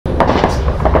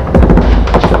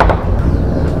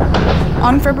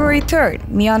On February 3rd,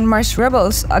 Myanmar's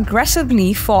rebels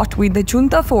aggressively fought with the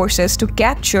Junta Forces to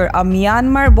capture a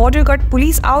Myanmar Border Guard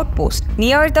Police outpost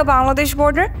near the Bangladesh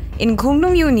border in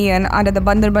Ghumdhum Union under the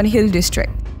Bandarban Hill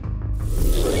district.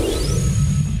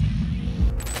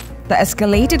 The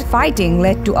escalated fighting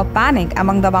led to a panic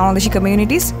among the Bangladeshi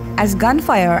communities as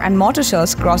gunfire and mortar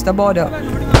shells crossed the border.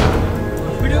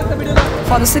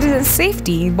 For the citizens'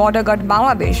 safety, Border Guard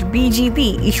Bangladesh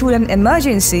 (BGP) issued an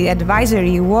emergency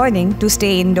advisory warning to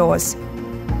stay indoors.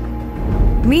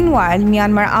 Meanwhile,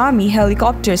 Myanmar Army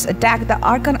helicopters attacked the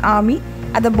Arkan Army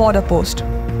at the border post,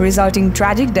 resulting in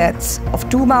tragic deaths of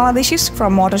 2 Bangladeshis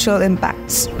from mortar shell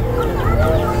impacts.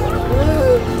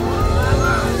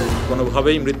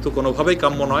 কোনোভাবেই মৃত্যু কোনোভাবেই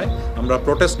কাম্য নয় আমরা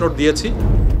protest note দিয়েছি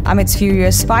Amidst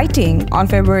furious fighting, on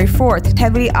February 4th,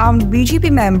 heavily armed BGP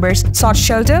members sought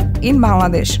shelter in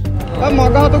Bangladesh.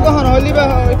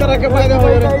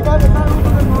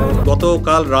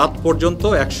 গতকাল রাত পর্যন্ত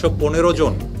 115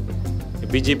 জন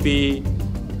বিজেপি,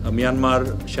 মিয়ানমার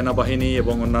সেনাবাহিনী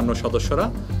এবং অন্যান্য সদস্যরা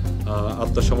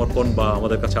আত্মসমর্পণ বা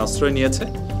আমাদের কাছে আশ্রয় নিয়েছে।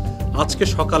 আজকে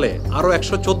সকালে আরও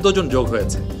 114 জন যোগ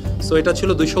হয়েছে, সো এটা ছিল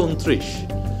 229।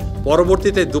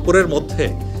 পরবর্তীতে দুপুরের মধ্যে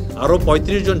আরও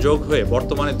 35 জন যোগ হয়ে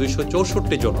বর্তমানে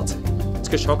 264 জন আছে।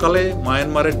 আজকে সকালে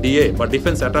মায়ানমারের ডিএ বা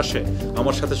ডিফেন্স অ্যাটাশে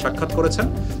আমার সাথে সাক্ষাৎ করেছেন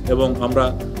এবং আমরা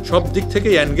সব দিক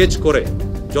থেকেই এনগেজ করে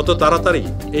যত তাড়াতাড়ি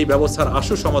এই ব্যবস্থার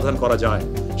আশু সমাধান করা যায়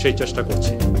সেই চেষ্টা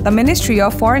করছি। The Ministry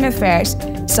of Foreign Affairs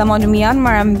summoned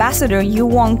Myanmar Ambassador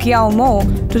Kyaw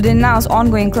to denounce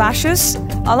ongoing clashes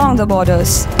along the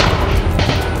borders.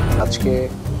 আজকে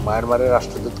মায়ানমারের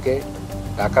রাষ্ট্রদূতকে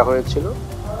ডাকা হয়েছিল,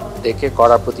 দেখে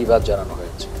কড়া প্রতিবাদ জানানো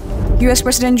হয়েছে। US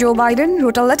President Joe Biden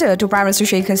wrote a letter to Prime Minister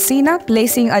Sheikh Hasina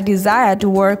placing a desire to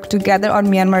work together on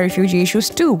Myanmar refugee issues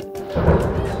too.